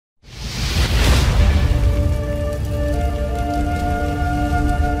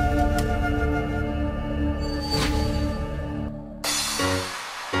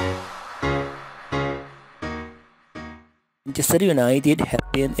Manchester United have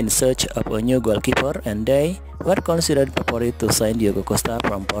been in search of a new goalkeeper and they were considered favorite to sign Diogo Costa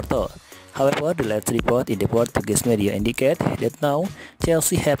from Porto. However, the latest report in the Portuguese media indicate that now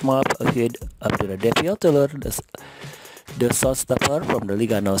Chelsea have moved ahead of the debut to lure the showstopper from the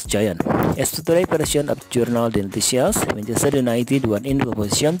Liga North giant. As to the version of journal The Noticias, Manchester United were in the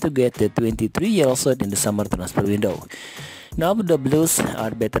position to get the 23-year-old in the summer transfer window. Now the Blues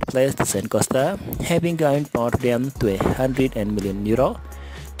are better placed to sign Costa, having gained more than 200 million euro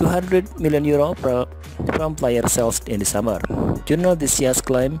from player sales in the summer. Journal this year's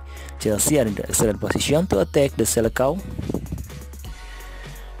claim Chelsea are in the excellent position to attack the Selecao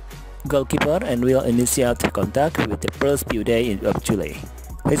goalkeeper and will initiate contact with the first few days of July.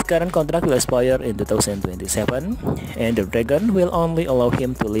 His current contract will expire in 2027, and the Dragon will only allow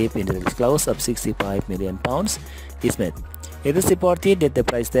him to leave in the release clause of £65 million is met. It is reported that the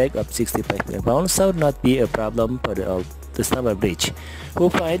price tag of £65 million should not be a problem for the Stamford Bridge, who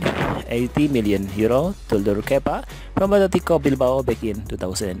paid €80 million to lure Kepa from Atletico Bilbao back in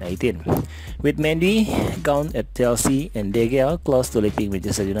 2018. With Mendy gone at Chelsea and De Gea close to leaving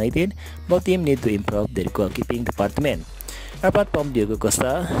Manchester United, both teams need to improve their goalkeeping department. Apart from Diogo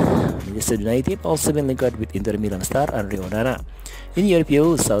Costa, Manchester United also been linked with Inter Milan star Andre Onana. In your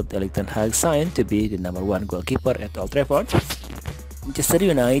view, South Electon Hag signed to be the #1 goalkeeper at Old Trafford? Manchester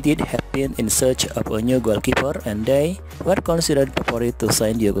United have been in search of a new goalkeeper and they were considered favorite to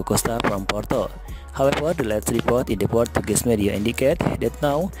sign Diogo Costa from Porto. However, the latest report in the Portuguese media indicate that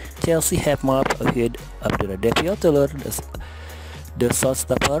now Chelsea have moved ahead of the debut to lure the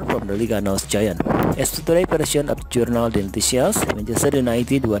showstopper from the Liga North giant. As to the version of journal The Noticias, Manchester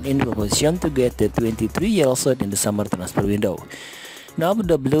United were in the position to get the 23-year-old in the summer transfer window. Now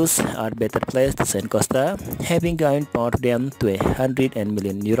the Blues are better placed to sign Costa, having gained more than 200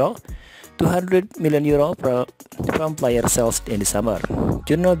 million euro from player sales in the summer.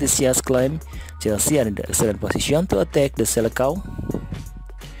 Journal this year's claim Chelsea are in the excellent position to attack the Selecao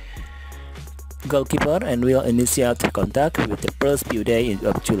goalkeeper and will initiate contact with the first few days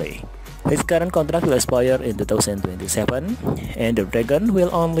of July. His current contract will expire in 2027, and the Dragon will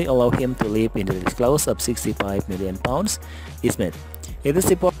only allow him to leave in the release clause of £65 million is met. It is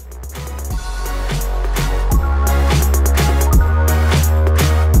reported